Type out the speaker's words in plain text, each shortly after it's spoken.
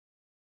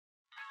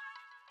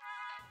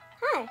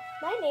Hi,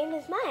 my name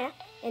is Maya,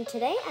 and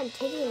today I'm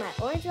taking my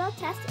orange belt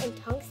test in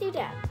Tang Soo.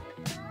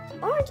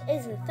 Orange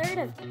is the third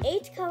of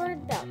 8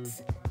 colored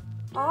belts.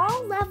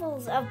 All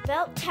levels of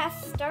belt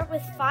tests start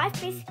with 5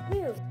 basic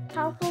moves: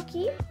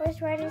 Krucke,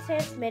 horse riding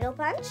stance, middle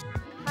punch;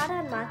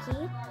 Dan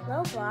Makhee,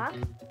 low block;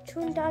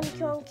 Choong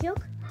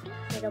Kyuk,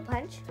 middle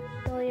punch;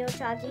 Dollyo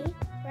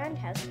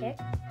roundhouse kick;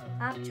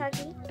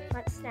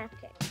 front snap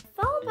kick,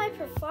 followed by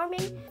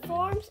performing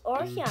forms or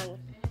Hyung.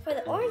 For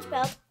the orange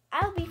belt,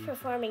 I will be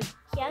performing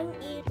Hyung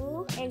E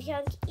Bu and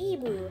Hyung E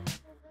Bu.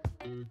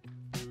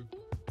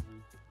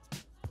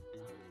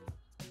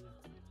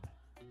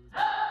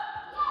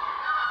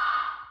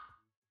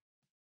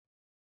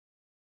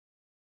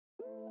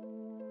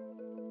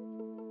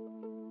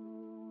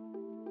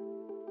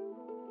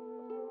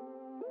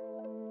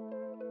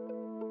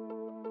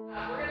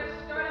 We're going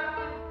to start off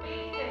with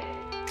basic.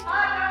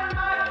 Dan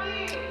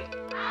Makhee!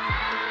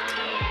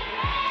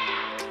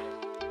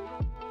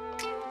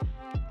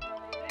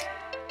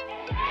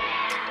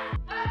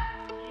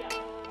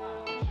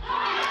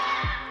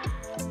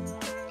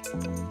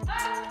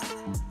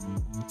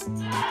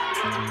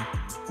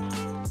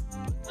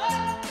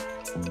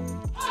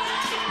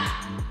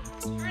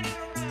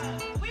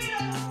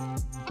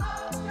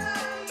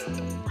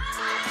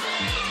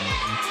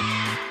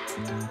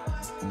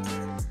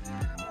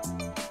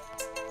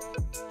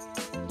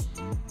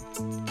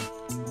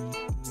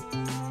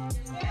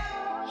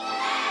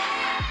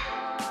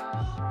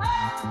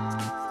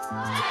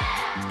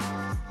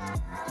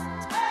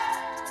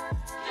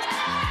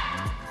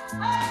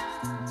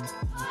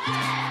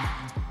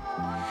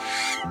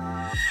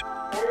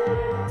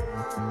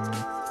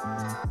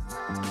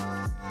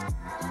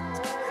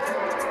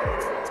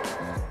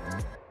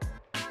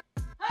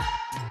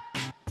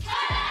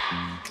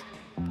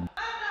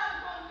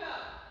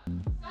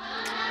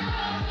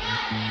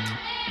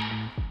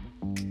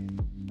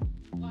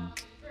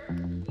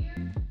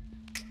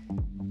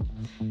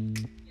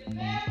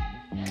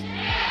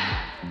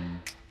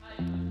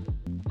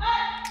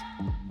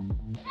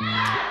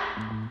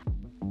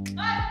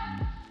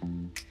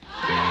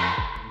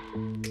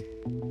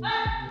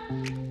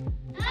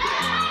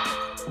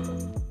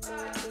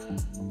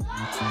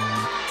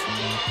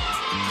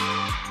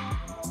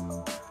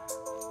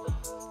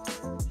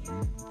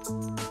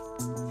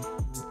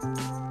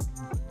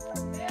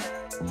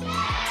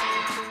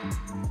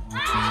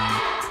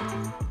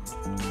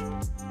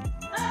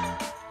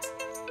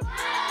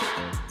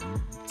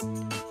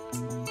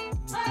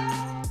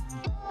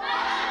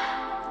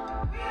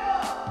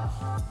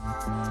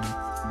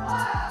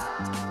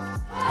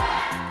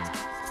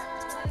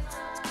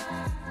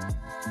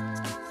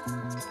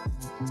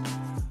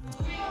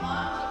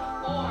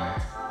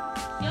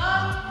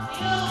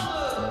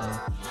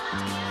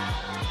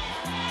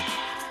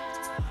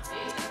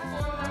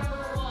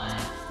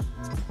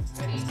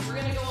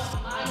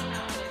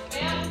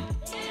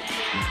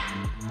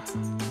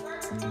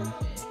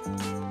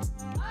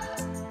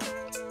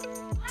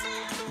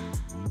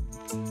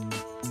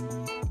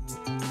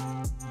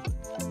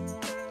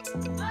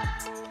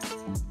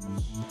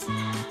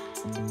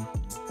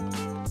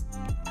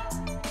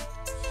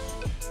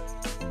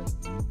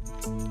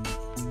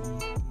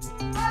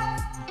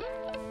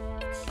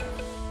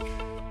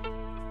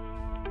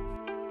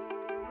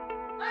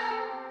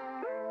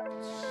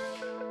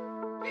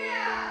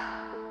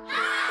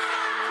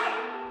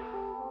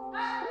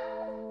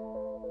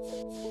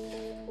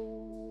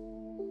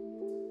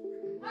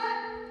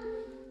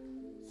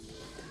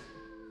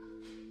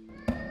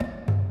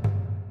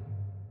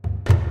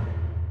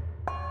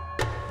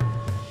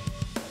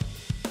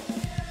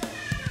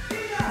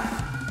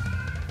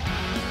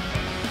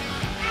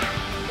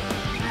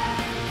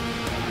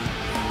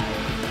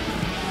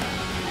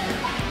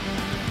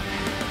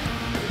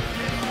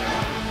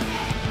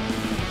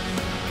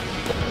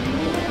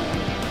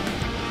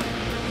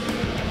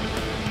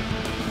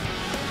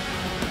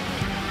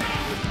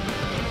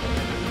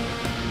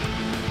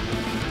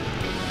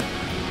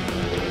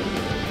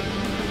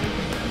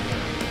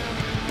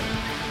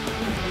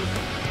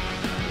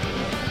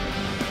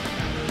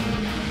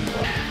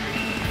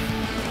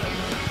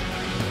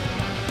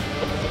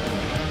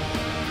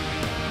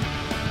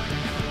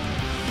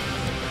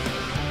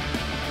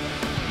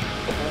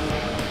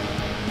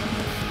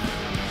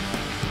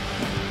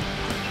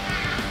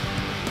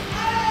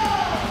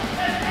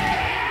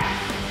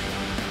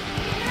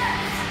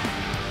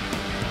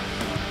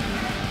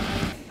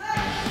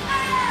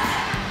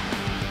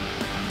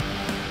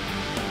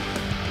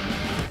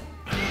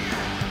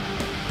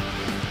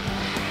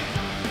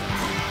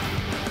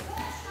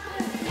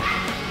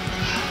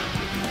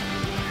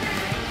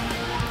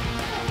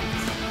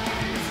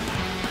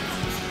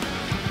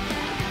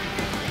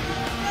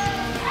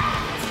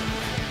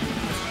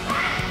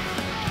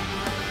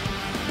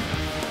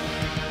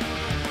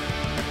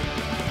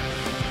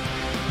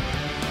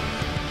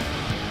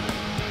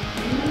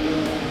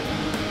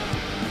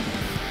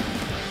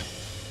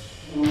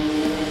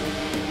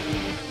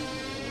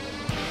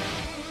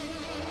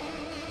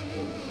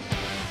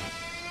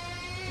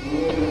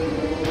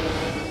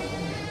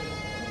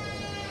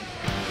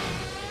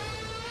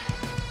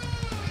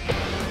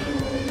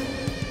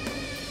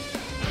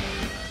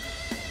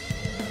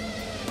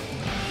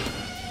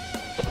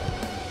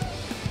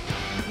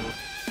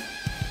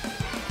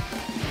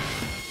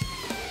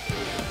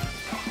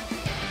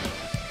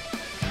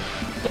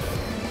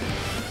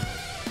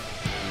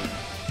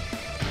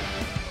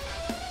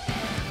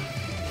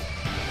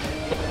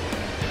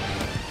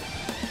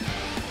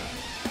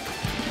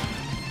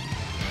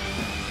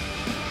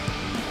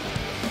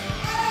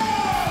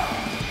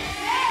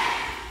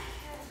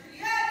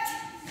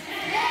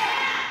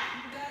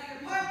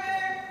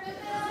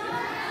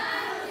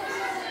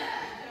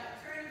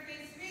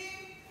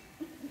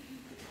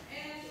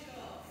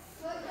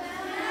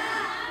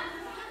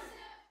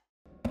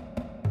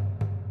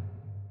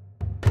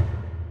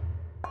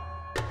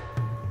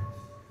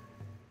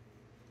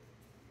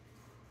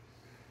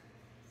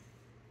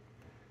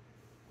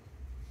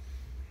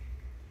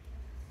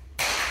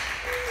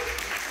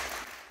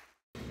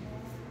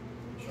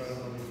 Yes,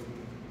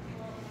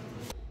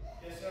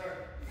 sir.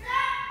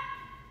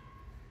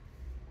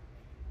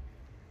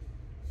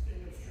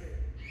 Stand up straight.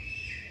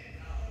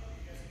 Now,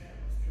 yes, ma'am.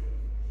 Let's do it.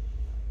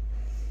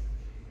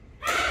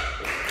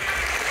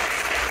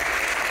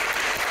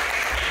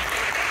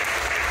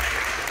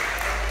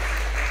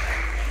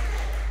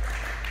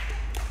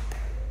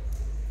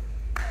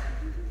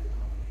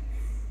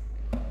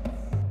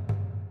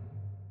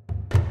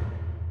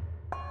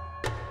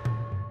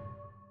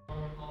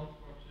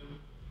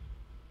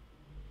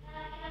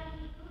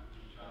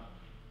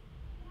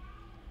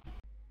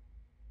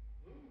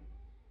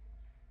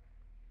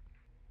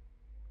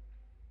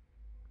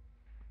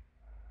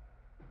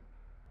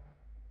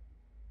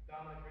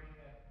 Dominic, raise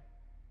your hand.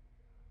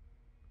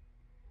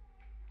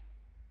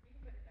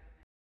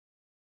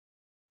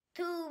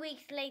 2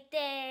 weeks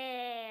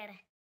later.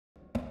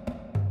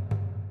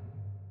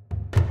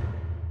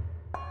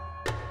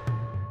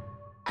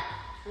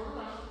 Turn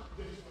around.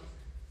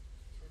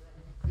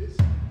 This.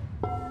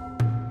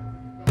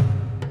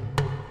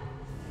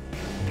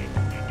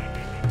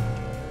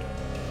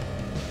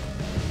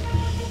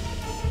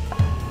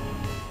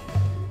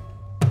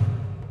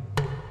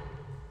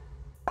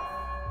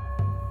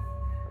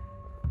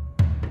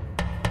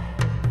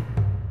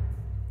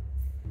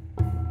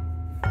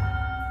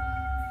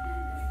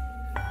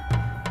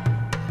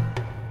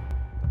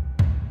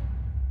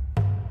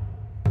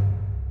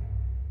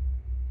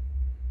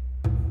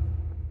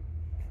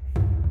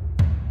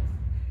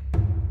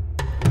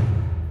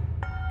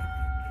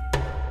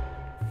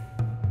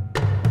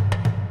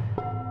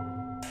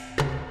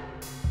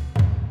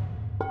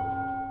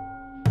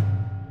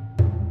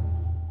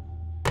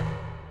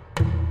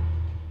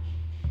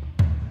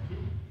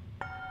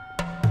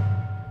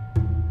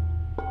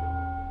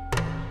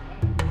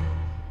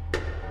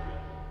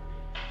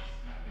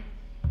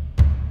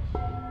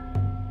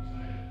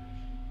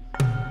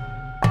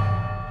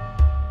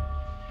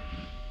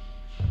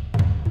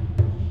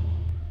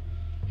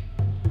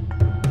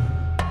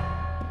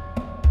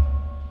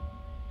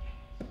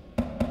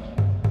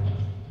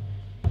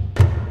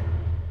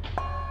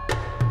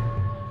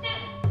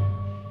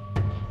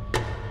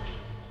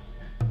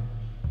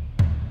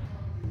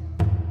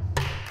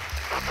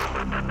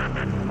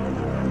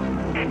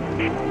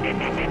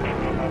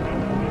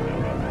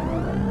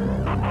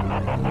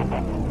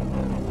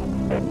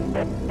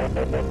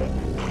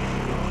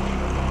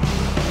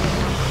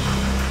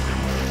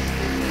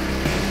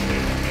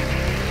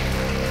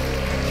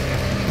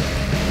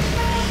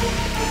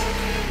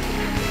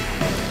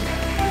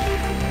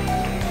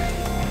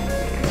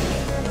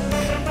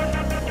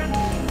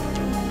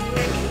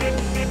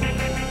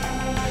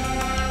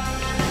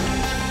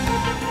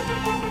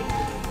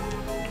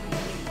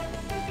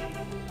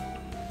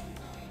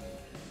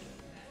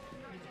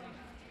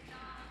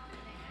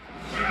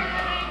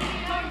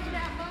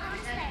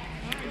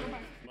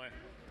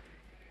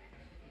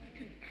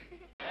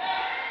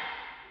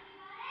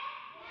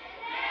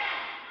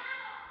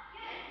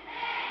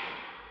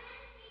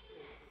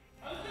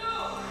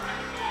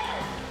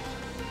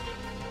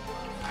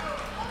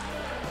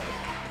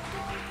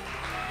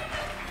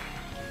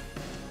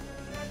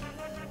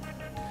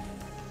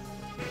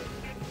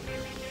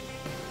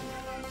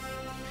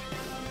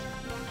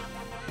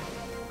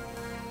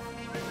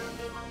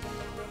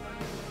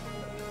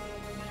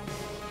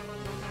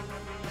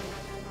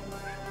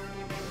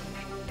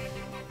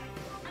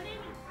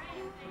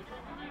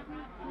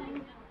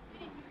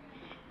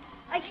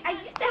 I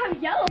used to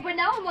have yellow, but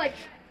now I'm like,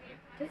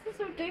 this is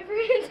so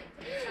different.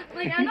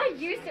 Like, I'm not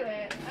used to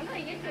it. I'm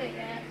not used to it